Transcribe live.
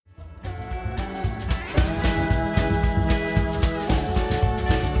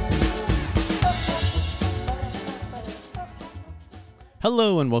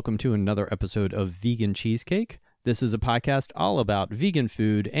Hello and welcome to another episode of Vegan Cheesecake. This is a podcast all about vegan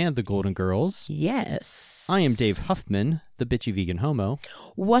food and the Golden Girls. Yes. I am Dave Huffman, the bitchy vegan homo.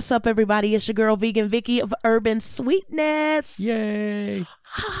 What's up, everybody? It's your girl, Vegan Vicky of Urban Sweetness. Yay!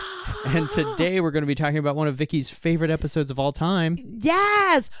 And today we're going to be talking about one of Vicky's favorite episodes of all time.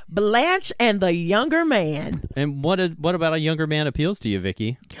 Yes, Blanche and the Younger Man. And what about a younger man appeals to you,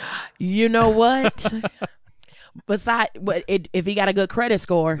 Vicky? You know what? Besides, if he got a good credit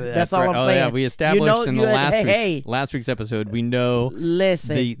score, that's all right. I'm saying. Yeah, we established in the hey, last week's episode, we know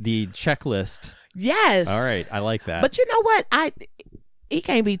listen, the checklist. Yes. All right, I like that. But you know what? He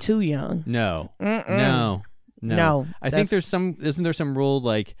can't be too young. No. No. I think isn't there some rule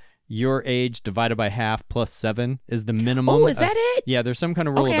like your age divided by half plus 7 is the minimum? Oh, is that it? Yeah, there's some kind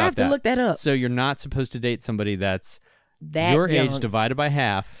of rule okay, about I have to look that up. So you're not supposed to date somebody that's that your young. age divided by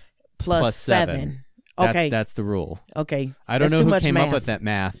half plus 7. Okay. That's the rule. Okay. I don't That's know too who much came math. up with that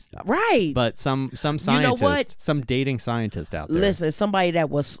math. Right. But some scientist, You know what? some dating scientist out there. Listen, somebody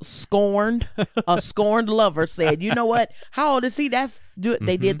that was scorned, a scorned lover said, you know what? How old is he?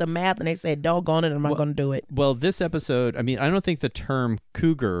 They did the math and they said, doggone it, I'm not going to do it. Well, this episode, I mean, I don't think the term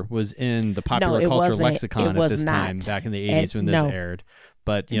cougar was in the popular it culture wasn't. lexicon It at was this time, not. back in the 80s when this no. aired.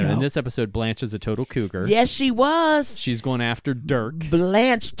 But, in this episode, Blanche is a total cougar. Yes, she was. She's going after Dirk.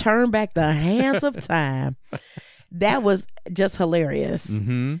 Blanche turned back the hands of time. That was just hilarious.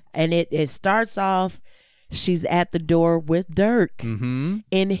 Mm-hmm. And it starts off, she's at the door with Dirk in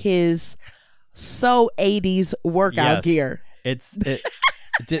his so 80s workout gear. It's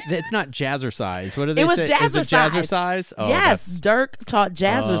not jazzercise. What do they It was say? Is it jazzercise. jazzercise? Oh, yes, Dirk taught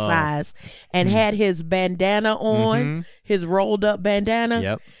jazzercise and had his bandana on, his rolled up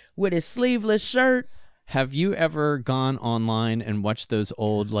bandana with his sleeveless shirt. Have you ever gone online and watched those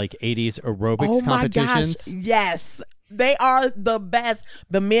old 80s aerobics competitions? Oh my gosh, yes. They are the best.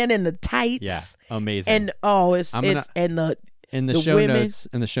 The men in the tights. Yeah, amazing. And in the show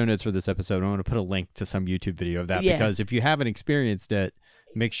women. notes for this episode, I want to put a link to some YouTube video of that because if you haven't experienced it,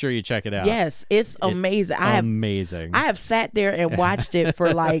 make sure you check it out. Yes, it's amazing. Amazing. I have sat there and watched it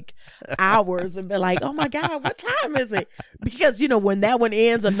for hours and been like, "Oh my God, what time is it?" Because when that one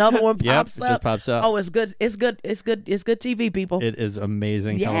ends, another one pops it up. just pops up. Oh, it's good. It's good. It's good. It's good TV, people. It is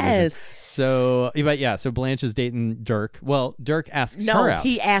amazing television. Yes. So, so Blanche is dating Dirk. Well, Dirk asks her out.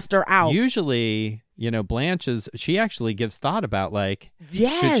 He asked her out. Usually, Blanche she actually gives thought about should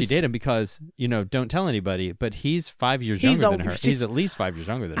she date him because, don't tell anybody, but he's 5 years younger than her. He's at least 5 years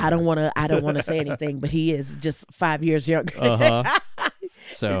younger than her. I don't want to say anything, but he is just 5 years younger.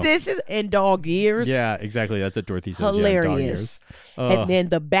 So this is in dog years. Yeah, exactly. That's what Dorothy says. Hilarious. Dog years. And then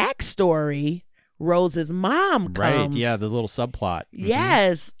the backstory, Rose's mom comes. Right, yeah, the little subplot.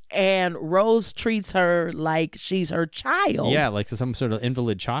 Yes, and Rose treats her like she's her child. Yeah, like some sort of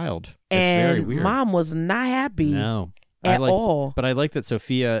invalid child. It's and very weird. Mom was not happy. No. At all. But I like that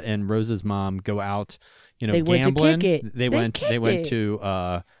Sophia and Rose's mom go out, they gambling. Went to kick it. They went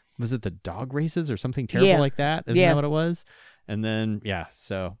to was it the dog races or something terrible like that? Isn't that what it was? And then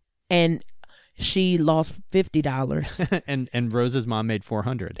and she lost $50. and Rose's mom made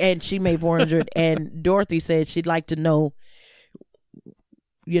 $400. And she made $400 and Dorothy said she'd like to know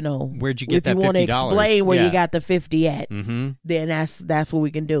where'd you get that $50? If you want to explain where you got the 50 at, then that's what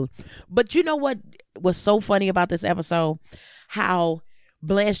we can do. But you know what was so funny about this episode? How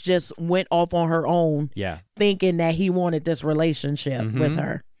Blanche just went off on her own, thinking that he wanted this relationship with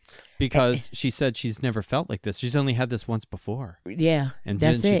her. Because she said she's never felt like this. She's only had this once before. Yeah, and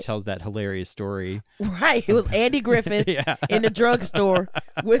then she tells that hilarious story. Right, it was Andy Griffith in the drugstore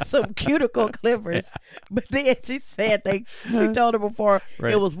with some cuticle clippers. But then she said she told her before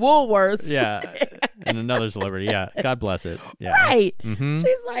it was Woolworths. Yeah, and another celebrity. Yeah, God bless it. Yeah. Right. She's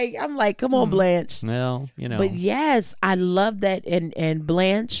like, I'm like, come on, Blanche. Well, But yes, I love that. And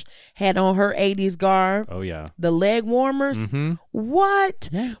Blanche had on her 80s garb. Oh yeah, the leg warmers. What?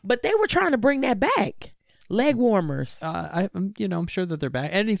 Yeah. But they were trying to bring that back. Leg warmers. I'm sure that they're back.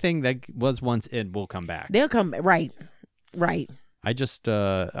 Anything that was once in will come back. They'll come right. I just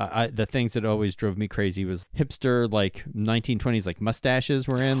the things that always drove me crazy was hipster 1920s mustaches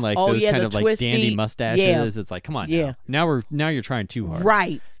were in those kind of twisty, dandy mustaches. Yeah. It's like, come on, now you're trying too hard.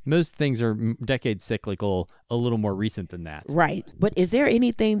 Right. Most things are decades cyclical, a little more recent than that. Right. But is there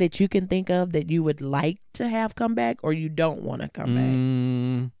anything that you can think of that you would like to have come back or you don't want to come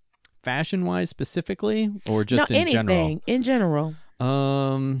back? Fashion-wise specifically or just in general? Anything in general.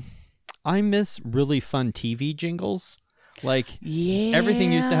 I miss really fun TV jingles.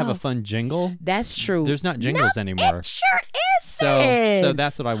 Everything used to have a fun jingle. That's true. There's not jingles anymore. It sure is So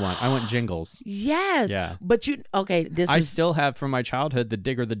that's what I want. I want jingles. Yes. Yeah. But I still have from my childhood the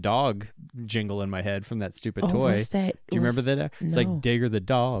Digger the dog jingle in my head from that stupid toy. What's that? Do you remember that? It's like Digger the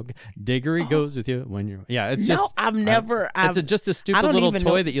dog. Digger he goes with you when you're. Yeah, it's just. No, I've never. It's just a stupid little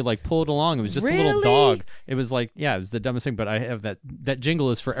toy that you like pulled along. It was just a little dog. It was like, it was the dumbest thing. But I have that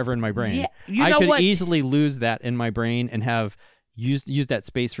jingle is forever in my brain. Yeah, I could easily lose that in my brain and have. Use that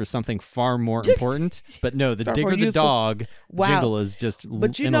space for something far more important, but no, the Digger the dog jingle is just.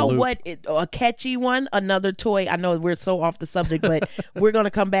 But you know what? A catchy one, another toy. I know we're so off the subject, but we're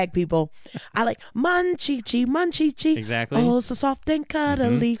gonna come back, people. I like Munchie. Exactly. Oh, so soft and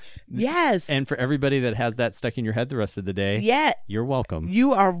cuddly. Mm-hmm. Yes. And for everybody that has that stuck in your head the rest of the day, you're welcome.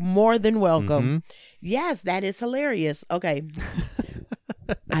 You are more than welcome. Mm-hmm. Yes, that is hilarious. Okay.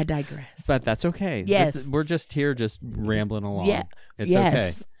 I digress. But that's okay. Yes. We're just here just rambling along. Yeah. It's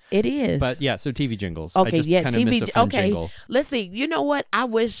okay. It is. But so TV jingles. Okay, I just kind of miss a fun jingle. Let's see. You know what? I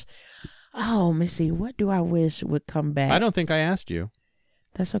wish let me see. What do I wish would come back? I don't think I asked you.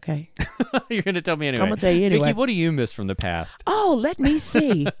 That's okay. You're going to tell me anyway. I'm going to tell you anyway. Vicki, what do you miss from the past? Oh, let me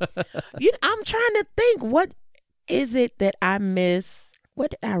see. I'm trying to think. What is it that I miss?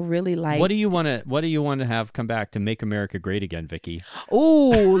 What did I really like? What do you want to have come back to make America great again, Vicki?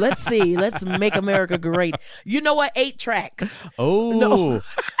 Oh, let's see. Let's make America great. You know what? 8 tracks. Oh, no.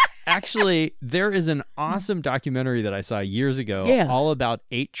 Actually, there is an awesome documentary that I saw years ago all about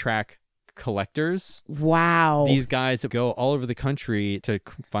 8-track collectors. Wow. These guys that go all over the country to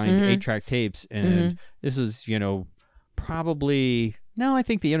find 8-track tapes. And this is, probably... No, I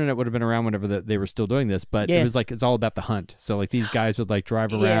think the internet would have been around whenever they were still doing this, but it was like it's all about the hunt. So like these guys would like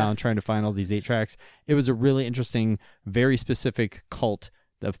drive around trying to find all these 8 tracks. It was a really interesting, very specific cult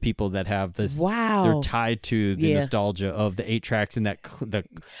of people that have this. Wow, they're tied to the nostalgia of the 8 tracks and that the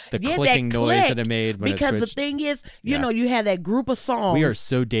clicking noise that it made. Because the thing is, you know, you had that group of songs. We are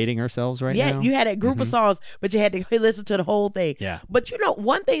so dating ourselves right now. Yeah, you had that group of songs, but you had to listen to the whole thing. Yeah, but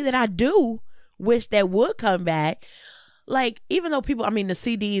one thing that I do wish that would come back. Like, even though the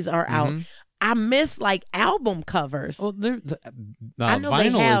CDs are out, I miss like album covers. Well,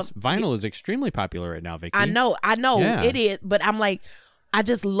 vinyl is extremely popular right now, Vicki. I know, it is. But I'm like, I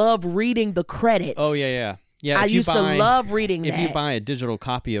just love reading the credits. Oh yeah. I used to love reading that. If you buy a digital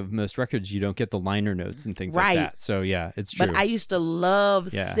copy of most records, you don't get the liner notes and things like that. So yeah, it's true. But I used to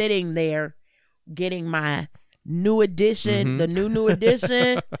love sitting there, getting my new edition, the new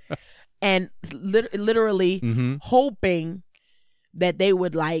edition. And literally hoping that they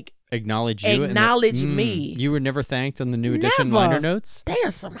would like acknowledge me. You were never thanked on the new edition liner notes? They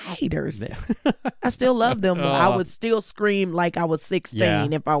are some haters. I still love them, but I would still scream like I was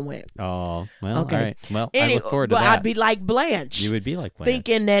 16 if I went. Oh, well, okay. All right. Well, I look forward to that. I'd be like Blanche. You would be like Blanche.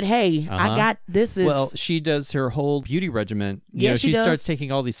 Thinking that, hey, I got this is... Well, she does her whole beauty regimen. She starts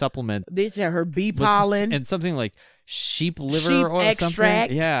taking all these supplements. These are her bee pollen. And something like sheep liver or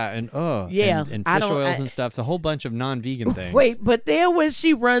extract. Something. Yeah, and fish oils and stuff. A whole bunch of non-vegan things. Wait, but then when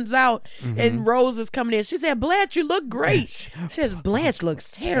she runs out and Rose is coming in, she said, "Blanche, you look great." She says, "Blanche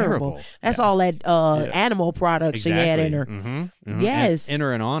looks terrible." That's all that animal products she had in her. Yes, in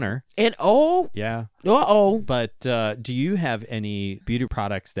her in honor. And yeah. But do you have any beauty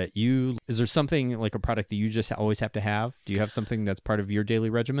products that is there something like a product that you just always have to have? Do you have something that's part of your daily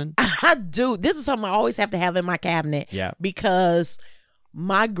regimen? I do. This is something I always have to have in my cabinet. Yeah. Because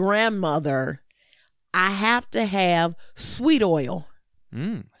my grandmother, I have to have sweet oil.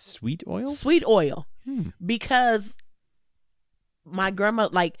 Sweet oil? Sweet oil. Because my grandma,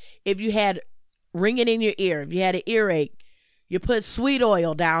 like, if you had ringing in your ear, if you had an earache, you put sweet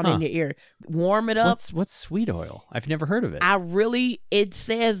oil down in your ear, warm it up. What's sweet oil? I've never heard of it. It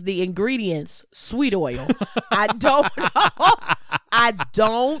says the ingredients, sweet oil. I don't know.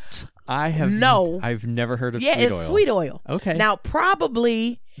 I've never heard of sweet oil. Yeah, it's sweet oil. Okay. Now,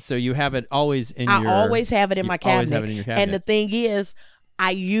 probably. So you have it always in I always have it in my cabinet. Always have it in your cabinet. And the thing is,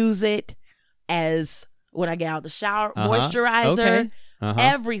 I use it as when I get out of the shower, moisturizer. Okay.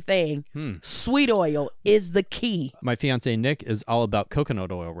 Everything. Sweet oil is the key. My fiance Nick is all about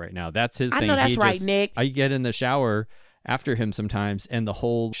coconut oil right now. That's his thing. I know that's right, Nick. I get in the shower after him sometimes, and the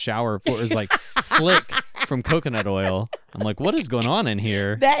whole shower floor is like slick from coconut oil. I'm like, what is going on in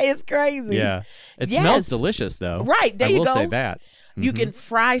here? That is crazy. Yeah. It smells delicious, though. Right. There you go. I will say that. You can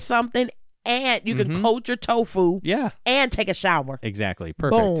fry something, and you can coat your tofu. Yeah. And take a shower. Exactly.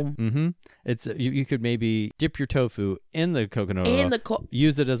 Perfect. Boom. It's you could maybe dip your tofu in the coconut oil.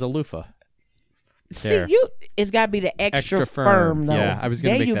 Use it as a loofah. See, it's got to be the extra firm though. Yeah, I was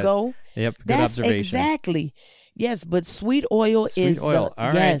going to make that. There you go. Yep, good observation. Exactly. Yes, but sweet oil is all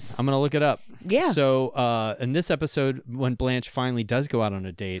right. Yes. I'm going to look it up. Yeah. So in this episode, when Blanche finally does go out on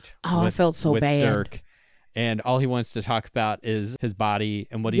a date I felt so with bad. Dirk, and all he wants to talk about is his body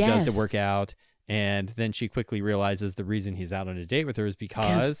and what he does to work out. And then she quickly realizes the reason he's out on a date with her is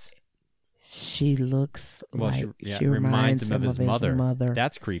because she looks she reminds him of his mother.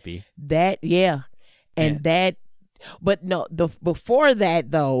 That's creepy. And that, but no, before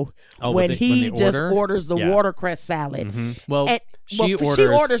that though, when he just orders the watercress salad. Mm-hmm. Well, she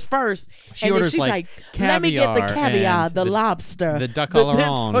orders first. She and orders then she's like, let me get the caviar, the lobster, the duck à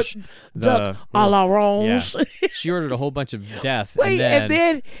l'orange, duck à l'orange. Yeah. She ordered a whole bunch of death. Wait, and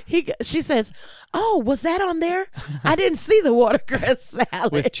then she says, "Oh, was that on there? I didn't see the watercress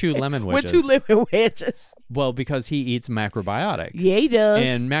salad with 2 lemon wedges." Well, because he eats macrobiotic. Yeah, he does.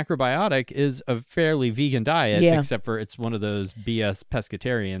 And macrobiotic is a fairly vegan diet, except for it's one of those BS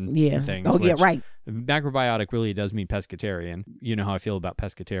pescatarian things. Oh, yeah, right. Macrobiotic really does mean pescatarian. You know how I feel about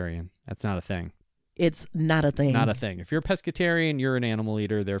pescatarian. That's not a thing. It's not a thing. Not a thing. If you're a pescatarian, you're an animal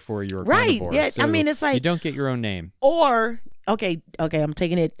eater, therefore you're a carnivore. Right, yeah. So I mean, it's like... You don't get your own name. Or, okay, I'm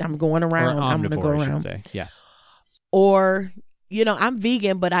taking it, I'm going around. Or I'm going to go around. I should say. Yeah. Or, I'm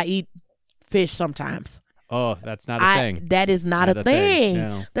vegan, but I eat fish sometimes. Oh, that's not a thing. That is not a thing.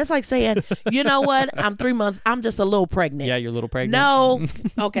 No. That's like saying, you know what? I'm 3 months. I'm just a little pregnant. Yeah, you're a little pregnant. No.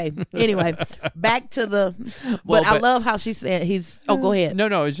 Okay. Anyway, back to the. But I love how she said he's. Oh, go ahead. No.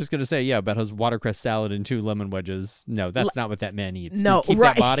 I was just gonna say about his watercress salad and 2 lemon wedges. No, that's not what that man eats. No, keep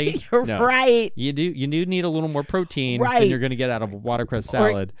right. that body. No. Right. You do need a little more protein than you're gonna get out of a watercress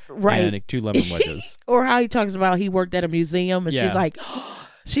salad. Right. And 2 lemon wedges. Or how he talks about he worked at a museum and she's like.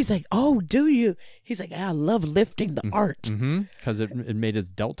 She's like, "Oh, do you?" He's like, "I love lifting the art." Because it made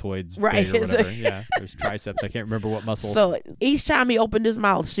his deltoids right big or whatever. Yeah, his triceps. I can't remember what muscle. So each time he opened his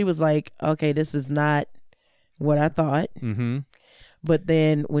mouth, she was like, "Okay, this is not what I thought." Mm-hmm. But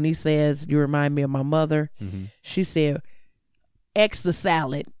then when he says, "You remind me of my mother," she said, "X the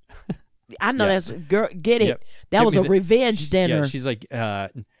salad." I know that's girl. Get it? Yep. That was a revenge dinner. Yeah, she's like.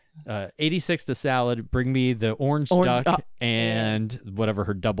 86 the salad, bring me the orange duck and whatever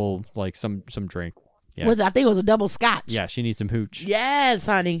her double, like some drink. Yeah. I think it was a double scotch. Yeah, she needs some hooch. Yes,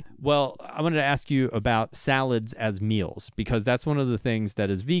 honey. Well, I wanted to ask you about salads as meals, because that's one of the things that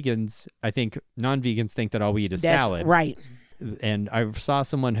as vegans, I think non-vegans think that all we eat is salad. Right. And I saw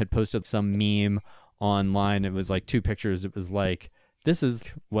someone had posted some meme online. It was like 2 pictures. It was like, this is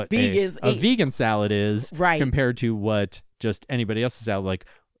what a vegan salad is compared to what just anybody else's salad. Like,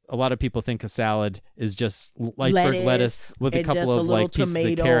 a lot of people think a salad is just iceberg lettuce with a couple of like pieces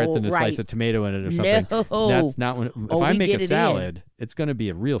of carrots and a slice of tomato in it or something. No. That's not when. If I make a salad, it's going to be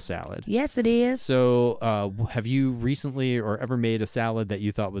a real salad. Yes, it is. So, have you recently or ever made a salad that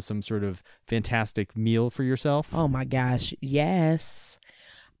you thought was some sort of fantastic meal for yourself? Oh my gosh, yes.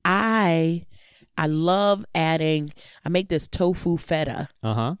 I love adding. I make this tofu feta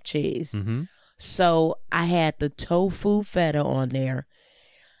cheese. Mm-hmm. So I had the tofu feta on there.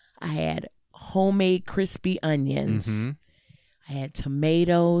 I had homemade crispy onions. Mm-hmm. I had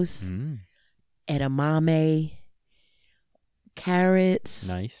tomatoes, edamame, carrots.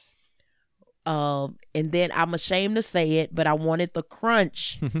 Nice. And then I'm ashamed to say it, but I wanted the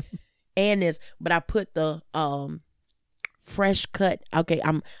crunch and this, but I put the fresh cut. Okay,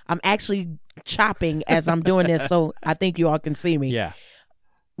 I'm actually chopping as I'm doing this, so I think you all can see me. Yeah.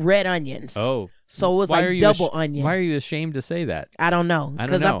 Red onions. Oh. So it was like double onion. Why are you ashamed to say that? I don't know.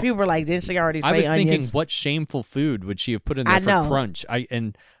 Because people were like, didn't she already say onions? I was thinking, what shameful food would she have put in there for crunch? I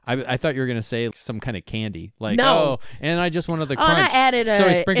thought you were going to say some kind of candy. Like, and I just wanted the crunch. And I added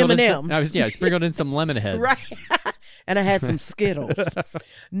M&Ms. I sprinkled in some lemon heads. Right. And I had some Skittles.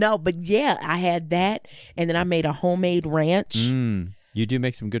 No, but yeah, I had that. And then I made a homemade ranch. You do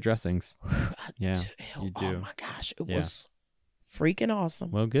make some good dressings. Yeah, you do. Oh my gosh, it was freaking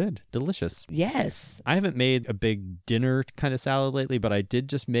awesome. Well, good. Delicious. Yes. I haven't made a big dinner kind of salad lately, but I did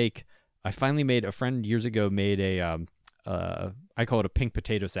just I finally made, a friend years ago made a, I call it a pink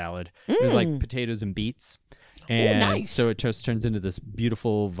potato salad. It was like potatoes and beets. And nice. So it just turns into this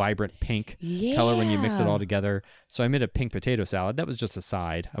beautiful, vibrant pink color when you mix it all together. So I made a pink potato salad. That was just a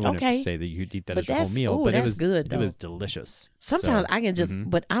side. I wouldn't say that you'd eat that as your whole meal, but it was good. Though. It was delicious. Sometimes I can just,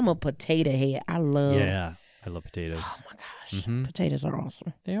 but I'm a potato head. I love. Yeah. I love potatoes. Oh my gosh, potatoes are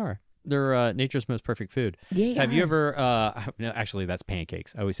awesome. They are. They're nature's most perfect food. Yeah. Have you ever? No, actually, that's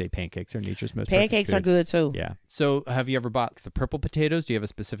pancakes. I always say pancakes are nature's most. Pancakes perfect food. Are good too. Yeah. So, have you ever bought the purple potatoes? Do you have a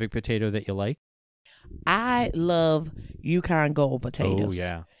specific potato that you like? I love Yukon Gold potatoes. Oh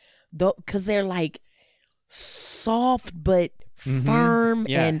yeah. Because they're like soft but firm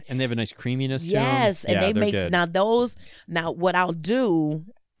and they have a nice creaminess to yes, them. And they make good. Now what I'll do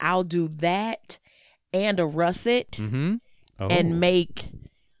that and a russet and make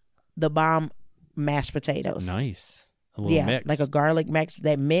the bomb mashed potatoes. Nice. A little mix. Like a garlic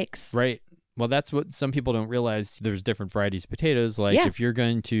mix. Right. Well, that's what some people don't realize. There's different varieties of potatoes. Like if you're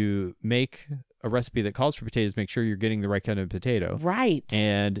going to make a recipe that calls for potatoes, make sure you're getting the right kind of potato. Right.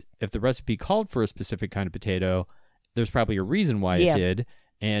 And if the recipe called for a specific kind of potato, there's probably a reason why it did.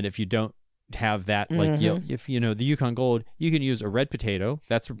 And if you don't have that, like if you know the Yukon Gold, you can use a red potato.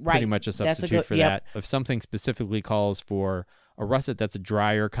 That's pretty much a substitute for that. If something specifically calls for a russet, that's a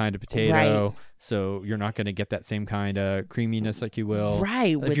drier kind of potato, so you're not going to get that same kind of creaminess like you will.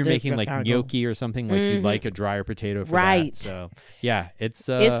 Right. If you're making like gnocchi or something, like you'd like a drier potato for that. So yeah, it's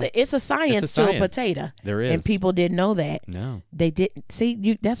a science to a potato. There is, and people didn't know that. No, they didn't.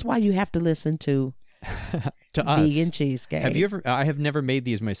 See, that's why you have to listen to. To us, vegan cheesecake. Have you ever? I have never made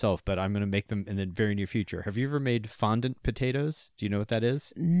these myself, but I'm going to make them in the very near future. Have you ever made fondant potatoes? Do you know what that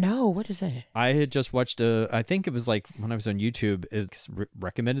is? No, what is that? I had just watched I think it was like when I was on YouTube, it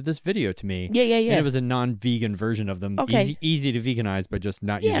recommended this video to me. Yeah. And it was a non-vegan version of them. Okay. Easy to veganize by just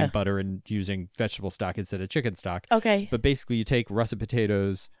not using butter and using vegetable stock instead of chicken stock. Okay. But basically, you take russet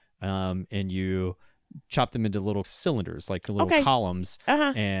potatoes, and you chop them into little cylinders, like little columns,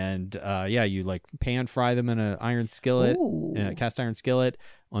 and you like pan fry them in an iron skillet, cast iron skillet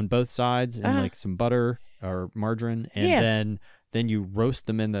on both sides, and like some butter or margarine, and then you roast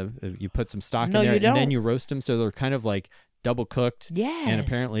them you put some stock in there, and then you roast them so they're kind of like double cooked. Yes. And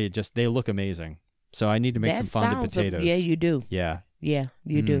apparently they look amazing. So I need to make some fondant potatoes. Yeah, you do. Yeah. Yeah,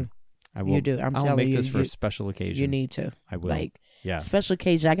 you do. I will. You do. I'll make this for a special occasion. You need to. I will. Special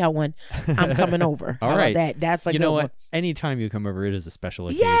occasion. I got one. I'm coming over. All right. That's a you good know what? one. Anytime you come over, it is a special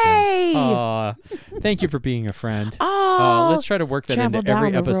occasion. Yay! Thank you for being a friend. Let's try to work that into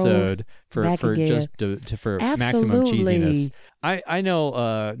every episode for maximum cheesiness. I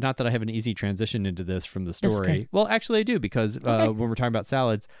know, not that I have an easy transition into this from the story. Well, actually I do, because when we're talking about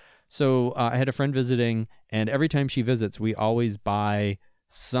salads, so I had a friend visiting, and every time she visits, we always buy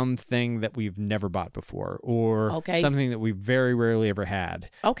something that we've never bought before, or something that we very rarely ever had.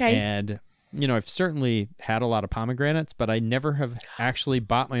 And I've certainly had a lot of pomegranates, but I never have actually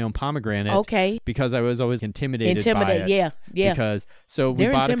bought my own pomegranate. Because I was always intimidated by it. Yeah. Because we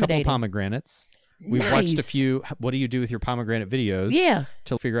bought a couple pomegranates. We've watched a few what do you do with your pomegranate videos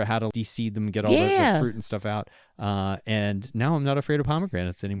to figure out how to de-seed them, get all the fruit and stuff out. And now I'm not afraid of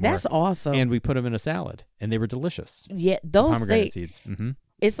pomegranates anymore. That's awesome. And we put them in a salad, and they were delicious. Yeah, those pomegranate seeds. Mm-hmm.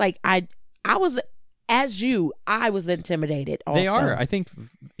 It's like I was, I was intimidated also. They are, I think,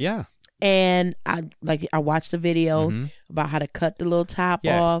 yeah. And I watched a video about how to cut the little top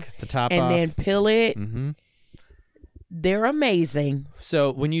off, the top and off. then peel it. Mm-hmm. They're amazing.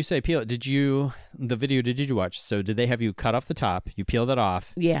 So when you say peel, did you watch? So did they have you cut off the top? You peel that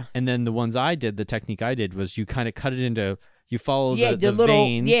off. Yeah. And then the ones the technique I did was you kind of cut it into, you follow the little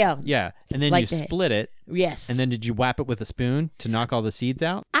veins. Yeah. Yeah. And then like you split it. Yes. And then did you whap it with a spoon to knock all the seeds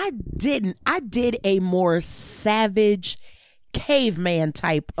out? I didn't. I did a more savage caveman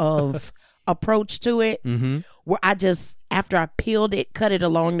type of approach to it, where I just, after I peeled it, cut it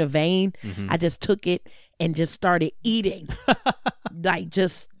along the vein, I just took it and just started eating.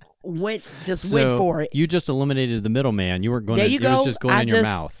 Went for it. You just eliminated the middleman. You weren't going. There you go. It was just going in your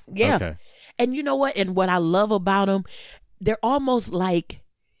mouth. Yeah. Okay. And you know what? And what I love about them, they're almost like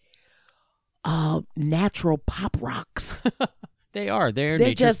natural pop rocks. They are. They're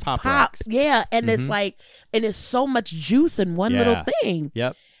nature's just pop rocks. Yeah, and it's like, and it's so much juice in one little thing.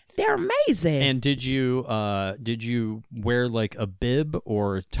 Yep. They're amazing. And did you wear like a bib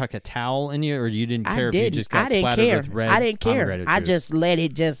or tuck a towel in you, or you didn't care if you just got splattered with red? I didn't care. Juice? I just let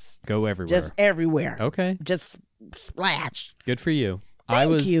it go everywhere. Just everywhere. Okay. Just splash. Good for you.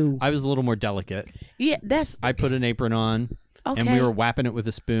 Thank you. I was a little more delicate. Yeah, I put an apron on. Okay. And we were whapping it with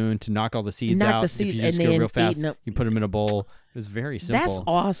a spoon to knock all the seeds out. The seeds, if you just and go then real fast, you put them in a bowl. It was very simple. That's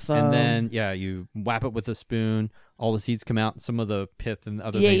awesome. And then, you whap it with a spoon. All the seeds come out. Some of the pith and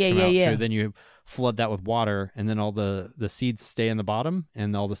other things come out. So then you flood that with water, and then all the seeds stay in the bottom,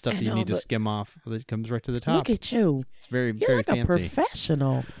 and all the stuff that you need to skim off, that comes right to the top. Look at you. It's very, You're very like fancy. A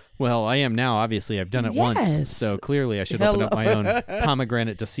professional. Well, I am now. Obviously, I've done it once, so clearly I should open up my own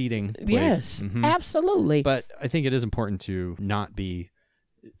pomegranate seeding place. Yes, absolutely. But I think it is important to not be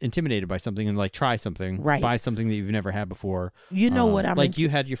intimidated by something and like try something, buy something that you've never had before. You know what I'm like you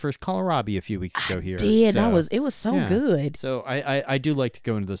had your first kohlrabi a few weeks ago here. Did so, it was so good. So I do like to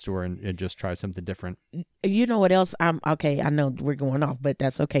go into the store and just try something different. You know what else? I know we're going off, but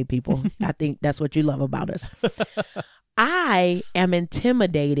that's okay, people. I think that's what you love about us. I am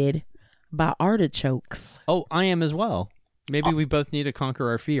intimidated by artichokes. Oh, I am as well. Maybe we both need to conquer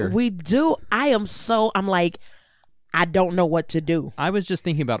our fear. We do. I'm like, I don't know what to do. I was just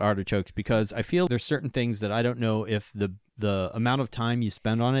thinking about artichokes because I feel there's certain things that I don't know if the amount of time you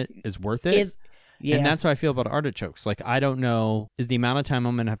spend on it is worth it. And that's how I feel about artichokes. Like, I don't know, is the amount of time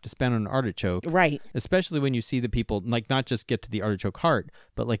I'm going to have to spend on an artichoke. Right. Especially when you see the people, like, not just get to the artichoke heart,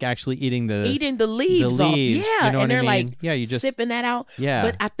 but, like, actually eating the leaves. The leaves. Yeah. You know and they're, like, you just sipping that out. Yeah.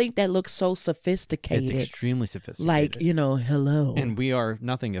 But I think that looks so sophisticated. It's extremely sophisticated. Like, hello. And we are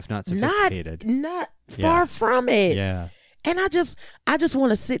nothing if not sophisticated. Not far from it. Yeah. And I just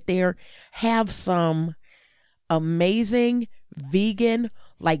want to sit there, have some amazing vegan,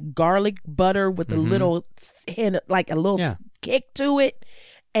 like garlic butter with a little hint, like a little kick to it,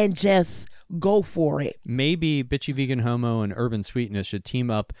 and just go for it. Maybe Bitchy Vegan Homo and Urban Sweetness should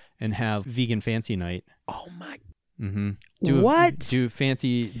team up and have vegan fancy night. Oh my! Do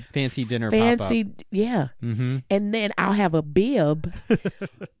fancy dinner? Fancy, pop-up. Yeah. And then I'll have a bib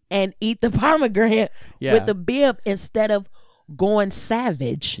and eat the pomegranate with the bib instead of going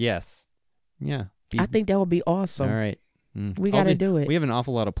savage. Yes. Yeah. I think that would be awesome. All right. We got to do it. We have an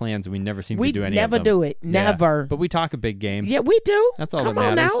awful lot of plans, and we never seem to do any of them. We never do it. Never. Yeah. But we talk a big game. Yeah, we do. That's all Come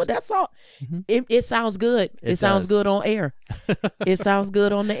that matters. on now. That's all. It sounds good. It sounds good on air. It sounds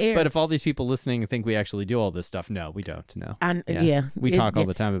good on the air. But if all these people listening think we actually do all this stuff, no, we don't. No. We talk all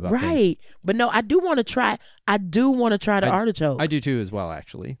the time about things. Right. But no, I do want to try. The artichoke. I do too as well,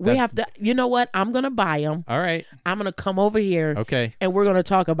 actually. We have to. You know what? I'm going to buy them. All right. I'm going to come over here. Okay. And we're going to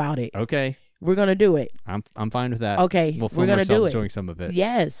talk about it. Okay. We're going to do it. I'm fine with that. Okay. We're going to do it. Doing some of it.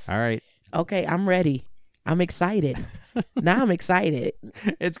 Yes. All right. Okay. I'm ready. I'm excited. Now I'm excited.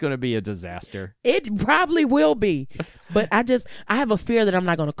 It's going to be a disaster. It probably will be. But I have a fear that I'm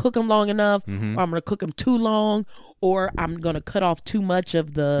not going to cook them long enough, or I'm going to cook them too long, or I'm going to cut off too much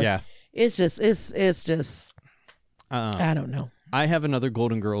of the. Yeah. It's just. I don't know. I have another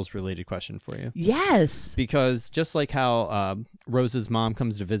Golden Girls related question for you. Yes. Because just like how Rose's mom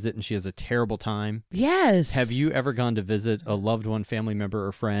comes to visit and she has a terrible time. Yes. Have you ever gone to visit a loved one, family member,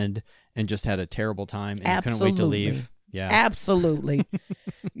 or friend and just had a terrible time and you couldn't wait to leave? Yeah. Absolutely.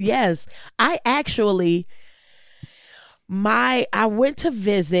 Yes. I actually, I went to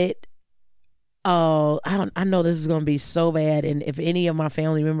visit. Oh, I know this is going to be so bad. And if any of my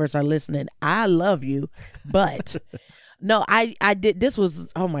family members are listening, I love you. But no, I did. This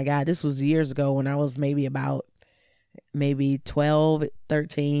was, oh my God, this was years ago when I was maybe 12,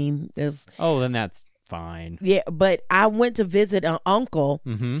 13. Then that's fine. Yeah. But I went to visit an uncle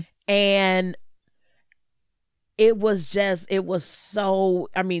and it was so,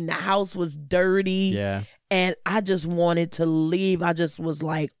 the house was dirty. Yeah. And I just wanted to leave. I just was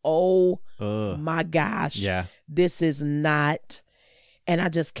like, oh my gosh. Yeah. This is not. And I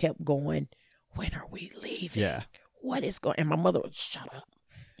just kept going, when are we leaving? Yeah. What is going? And my mother would shut up.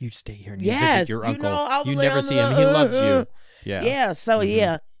 You stay here and you visit your uncle. You never see him. He loves you. Yeah. Yeah. So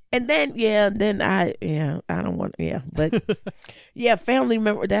yeah. And then I don't want, but family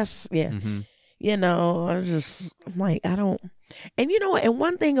member, that's, I'm like, I don't, and and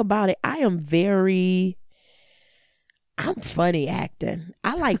one thing about it, I'm funny acting.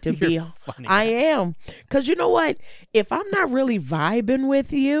 I like to be, funny I am. Cause you know what? If I'm not really vibing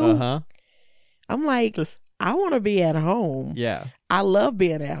with you, I'm like, I want to be at home. Yeah. I love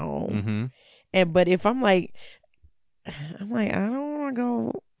being at home. But if I'm like, I don't want to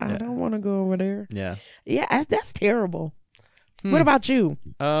go. I don't want to go over there. Yeah. Yeah, that's terrible. What about you?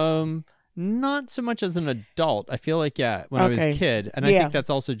 Not so much as an adult. I feel like, when I was a kid. And I think that's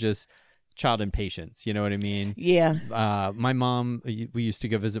also just child impatience. You know what I mean? Yeah. My mom, we used to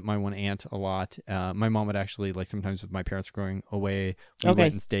go visit my one aunt a lot. My mom would actually, like, sometimes with my parents going away, we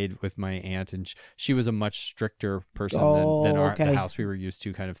went and stayed with my aunt, and she was a much stricter person than the house we were used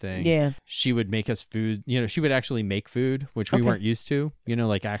to, kind of thing. Yeah. She would make us food. She would actually make food, which we weren't used to,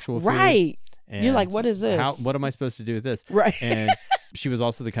 like actual food. Right. And you're like, what is this? What am I supposed to do with this? Right. And she was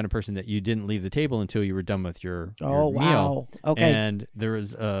also the kind of person that you didn't leave the table until you were done with your wow. meal. Okay. And there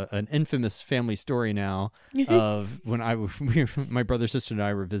was an infamous family story now of when my brother, sister, and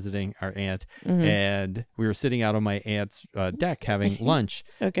I were visiting our aunt, and we were sitting out on my aunt's deck having lunch,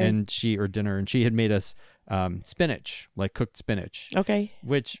 or dinner, and she had made us spinach, like cooked spinach. Okay.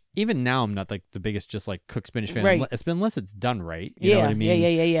 Which even now I'm not like the biggest just like cooked spinach fan. Right. Unless it's done right. You know what I mean?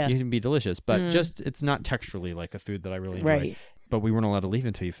 Yeah. You can be delicious, but just it's not texturally like a food that I really enjoy. Right. But we weren't allowed to leave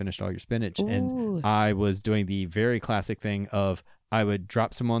until you finished all your spinach. Ooh. And I was doing the very classic thing of I would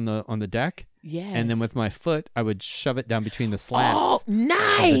drop some on the deck. Yes. And then with my foot, I would shove it down between the slats of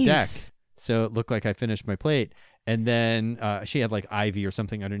the deck. So it looked like I finished my plate. And then she had like ivy or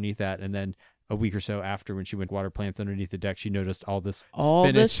something underneath that. And then a week or so after, when she went water plants underneath the deck, she noticed all the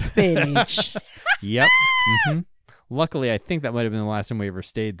spinach. Yep. Mm-hmm. Luckily, I think that might have been the last time we ever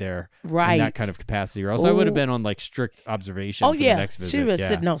stayed there in that kind of capacity, or else I would have been on like strict observation for the next visit. She was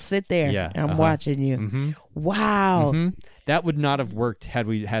sitting, sit there. Yeah. I'm watching you. Mm-hmm. Wow. Mm-hmm. That would not have worked had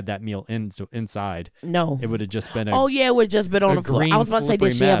we had that meal inside. No. It would have just been it would have just been on the floor. I was about to say,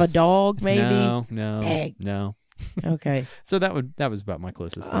 did she have a dog maybe? No. Okay. So that was about my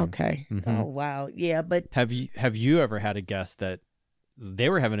closest thing. Okay. Mm-hmm. Oh, wow. Yeah, but have you ever had a guest that they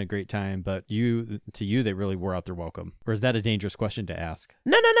were having a great time, but to you they really wore out their welcome? Or is that a dangerous question to ask?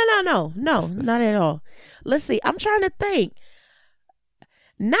 No, not at all. Let's see. I'm trying to think.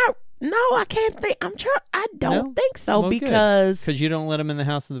 No, I can't think. I don't think so, because you don't let them in the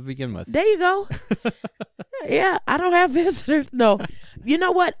house to begin with. There you go. Yeah, I don't have visitors. No. You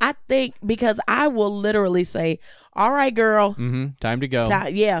know what? I think because I will literally say, all right, girl. Mm-hmm. Time to go.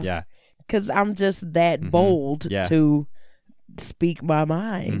 Yeah. Because I'm just that bold to speak my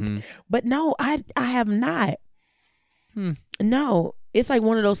mind. Mm-hmm. But no, I have not. No. It's like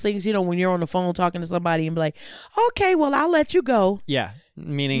one of those things, when you're on the phone talking to somebody and be like, okay, well, I'll let you go. Yeah.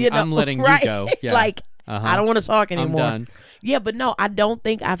 Meaning I'm letting you go. Yeah. Like, I don't want to talk anymore. I'm done. Yeah, but no, I don't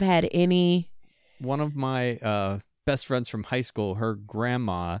think I've had any. One of my best friends from high school, her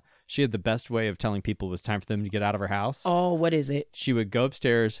grandma, she had the best way of telling people it was time for them to get out of her house. Oh, what is it? She would go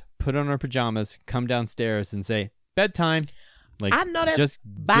upstairs, put on her pajamas, come downstairs and say, bedtime. Like, I know that's just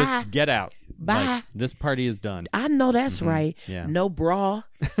get out. Bye. Like, this party is done. I know that's right. Yeah. No bra.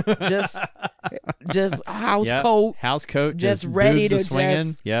 just house coat. House coat. Just ready to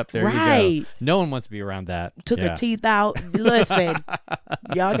swinging. Yep. There you go. No one wants to be around that. Took her teeth out. Listen,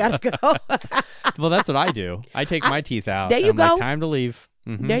 y'all gotta go. Well, that's what I do. I take my teeth out. There you go. Like, time to leave.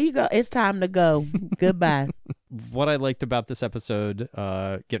 Mm-hmm. There you go. It's time to go. Goodbye. What I liked about this episode,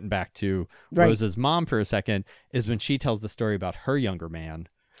 getting back to Rose's mom for a second, is when she tells the story about her younger man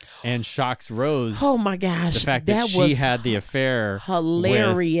and shocks Rose. Oh my gosh. The fact that she had the affair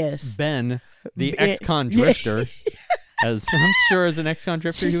hilarious with Ben, the ex-con drifter. As I'm sure as an ex-con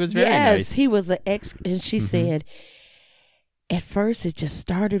drifter, he was very nice. Yes, he was an ex. And she said, at first it just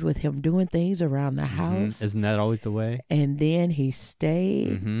started with him doing things around the house. Isn't that always the way? And then he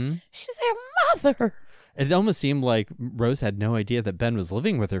stayed. She said, Mother. It almost seemed like Rose had no idea that Ben was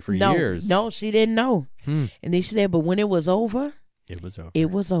living with her for years. No, she didn't know. And then she said, but when it was over, it was over.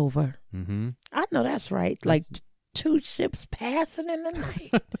 It was over. Mm-hmm. I know that's right. Like two ships passing in the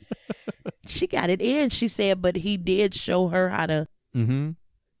night. She got it in. She said, but he did show her how to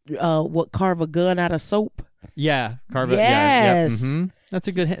carve a gun out of soap. Yeah, carve it. Yes. Yeah. That's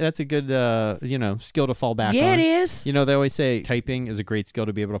a good skill to fall back on. Yeah, it is. They always say typing is a great skill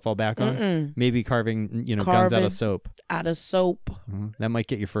to be able to fall back on. Maybe carving, guns out of soap. Out of soap. That might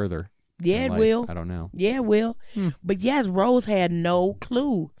get you further. Yeah, it will. I don't know. Yeah, it will. But yes, Rose had no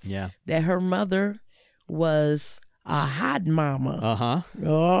clue that her mother was a hot mama.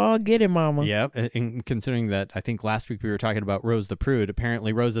 Oh, get it, mama. Yep. And considering that, I think last week we were talking about Rose the prude.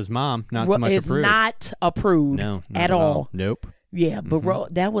 Apparently, Rose's mom not so much a prude. Not a prude. No, not at all. Nope. Yeah, but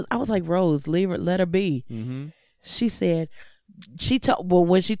I was like, Rose, leave her, let her be. She said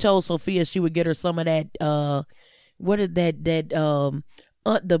when she told Sophia she would get her some of that the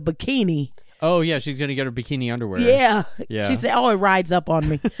bikini. Oh yeah, she's gonna get her bikini underwear. Yeah. She said, "Oh, it rides up on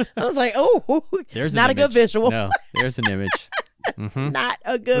me." I was like, "Oh, there's not a good visual." No, there's an image. Not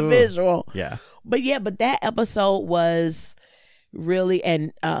a good visual. Yeah. But that episode was really,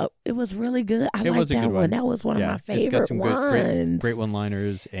 and it was really good. I liked that one. That was one of my favorite it's got some ones. Great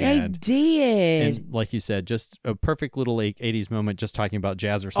one-liners. And they did. And like you said, just a perfect little 80s moment just talking about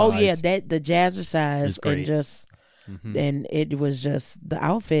jazzercise. Oh, yeah, the jazzercise. And just, and it was just the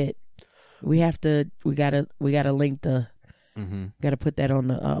outfit. We gotta link the, gotta put that on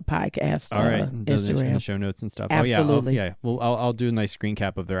the podcast. All right. Instagram. In the show notes and stuff. Absolutely. Oh, yeah. Well, I'll do a nice screen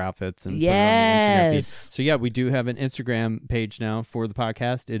cap of their outfits and put it on the Instagram feed. So yeah, we do have an Instagram page now for the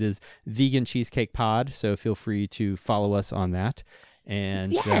podcast. It is Vegan Cheesecake Pod. So feel free to follow us on that.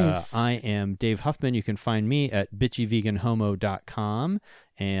 And I am Dave Huffman. You can find me at bitchyveganhomo.com.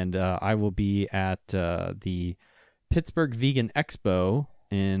 And I will be at the Pittsburgh Vegan Expo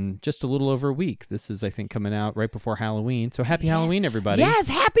in just a little over a week. This is, I think, coming out right before Halloween. So happy Halloween, everybody. Yes,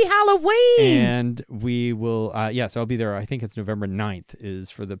 happy Halloween. And we will, so I'll be there. I think it's November 9th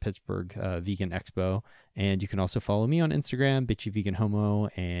is for the Pittsburgh Vegan Expo. And you can also follow me on Instagram, Bitchy Vegan Homo,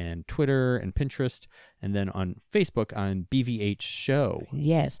 and Twitter and Pinterest. And then on Facebook, I'm BVH Show.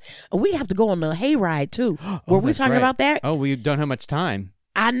 Yes. We have to go on the hayride, too. Were we talking about that? Oh, we don't have much time.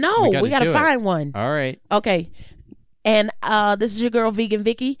 I know. We got to find one. All right. Okay. And this is your girl, Vegan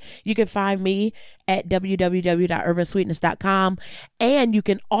Vicky. You can find me at www.urbansweetness.com. And you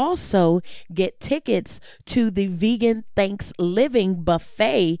can also get tickets to the Vegan Thanksgiving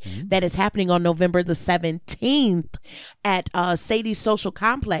Buffet that is happening on November the 17th at Sadie's Social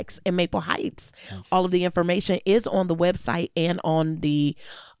Complex in Maple Heights. Nice. All of the information is on the website and on the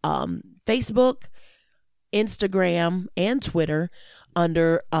Facebook, Instagram, and Twitter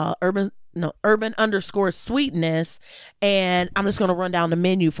under urban_sweetness. And I'm just going to run down the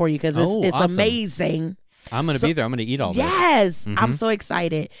menu for you because it's awesome. Amazing. I'm going to be there. I'm going to eat all this. Yes. I'm so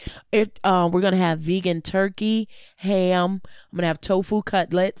excited. We're going to have vegan turkey, ham. I'm going to have tofu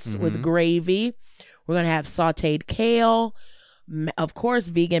cutlets with gravy. We're going to have sauteed kale. Of course,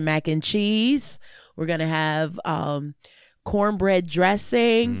 vegan mac and cheese. We're going to have cornbread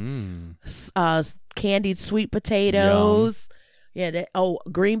dressing, candied sweet potatoes. Yum. Yeah.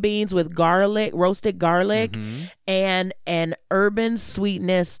 Green beans with garlic, roasted garlic, and an urban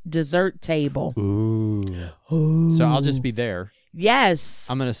sweetness dessert table. Ooh. So I'll just be there. Yes.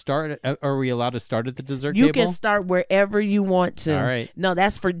 I'm going to start. Are we allowed to start at the dessert table? You can start wherever you want to. All right. No,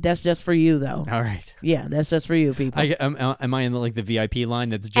 that's just for you, though. All right. Yeah, that's just for you, people. Am I in the VIP line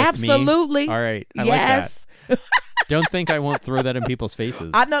that's just Absolutely. me? All right. I like that. Don't think I won't throw that in people's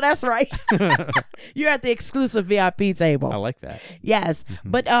faces. I know that's right. You're at the exclusive VIP table. I like that. Yes.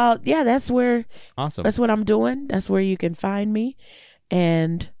 But that's where. Awesome. That's what I'm doing. That's where you can find me.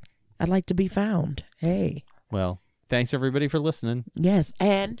 And I'd like to be found. Hey. Well, thanks everybody for listening. Yes.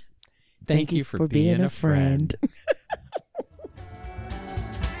 And thank you for being a friend.